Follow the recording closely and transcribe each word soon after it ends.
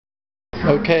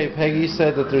Okay, Peggy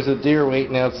said that there's a deer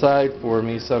waiting outside for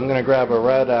me, so I'm going to grab a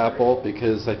red apple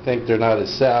because I think they're not as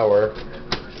sour.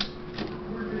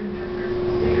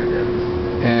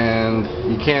 And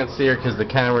you can't see her because the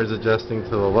camera is adjusting to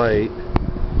the light.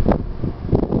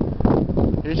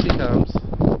 Here she comes.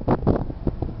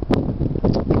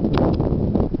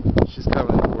 She's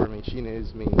coming for me. She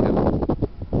knows me now.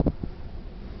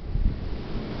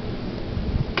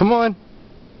 Come on.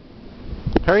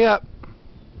 Hurry up.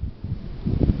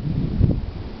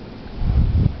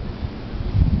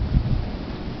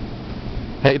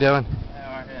 How you doing?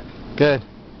 How are you? Good.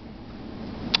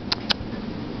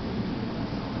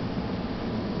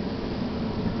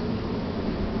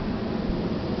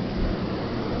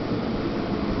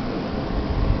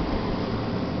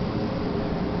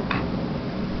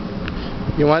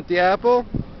 You want the apple?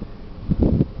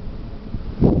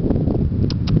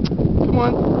 Come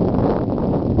on.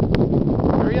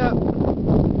 Hurry up.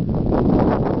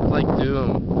 It's like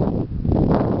Doom.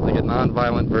 Like a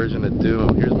non-violent version of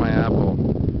Doom. Here's my apple.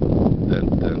 Dun,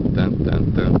 dun, dun, dun,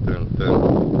 dun, dun, dun.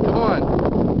 Come on.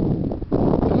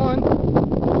 Come on.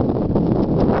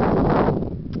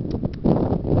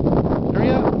 Hurry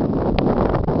up.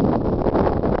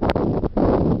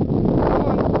 Come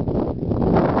on.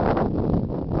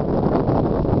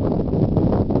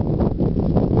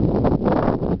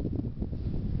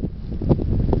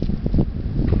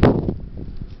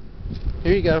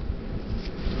 Here you go.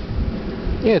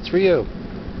 Yeah, it's for you.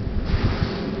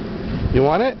 You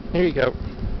want it? Here you go.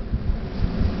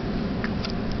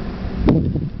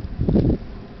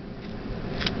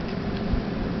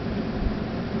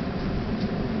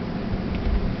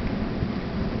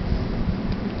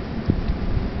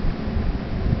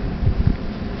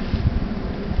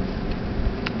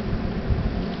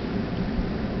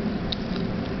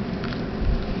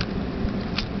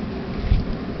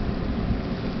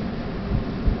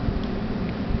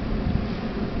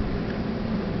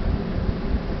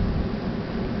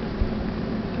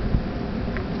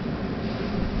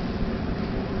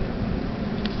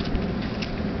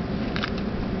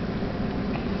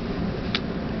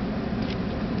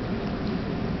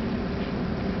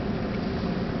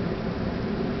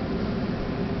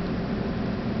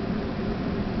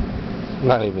 I'm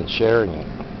not even sharing it.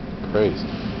 Crazy.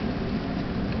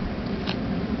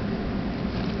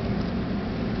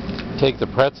 Take the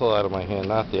pretzel out of my hand,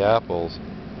 not the apples.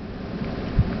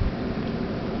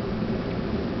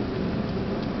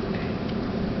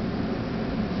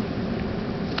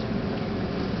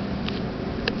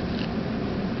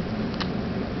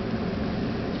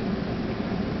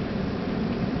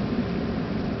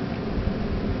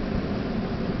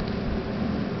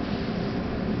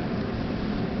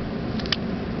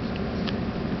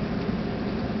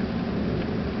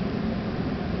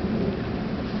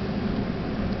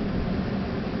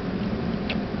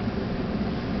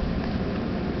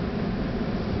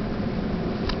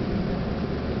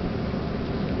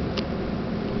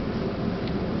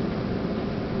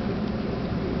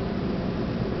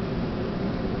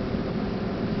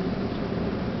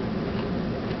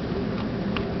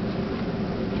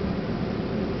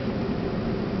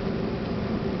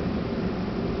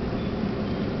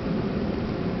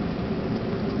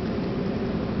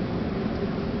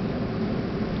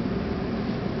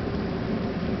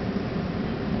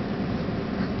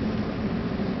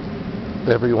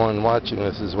 Everyone watching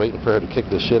this is waiting for her to kick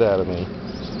the shit out of me.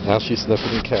 Now she's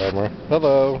sniffing the camera.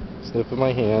 Hello. Sniffing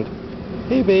my hand.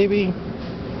 Hey, baby.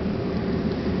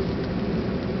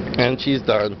 And she's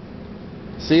done.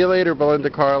 See you later, Belinda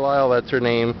Carlisle. That's her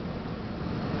name.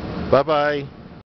 Bye-bye.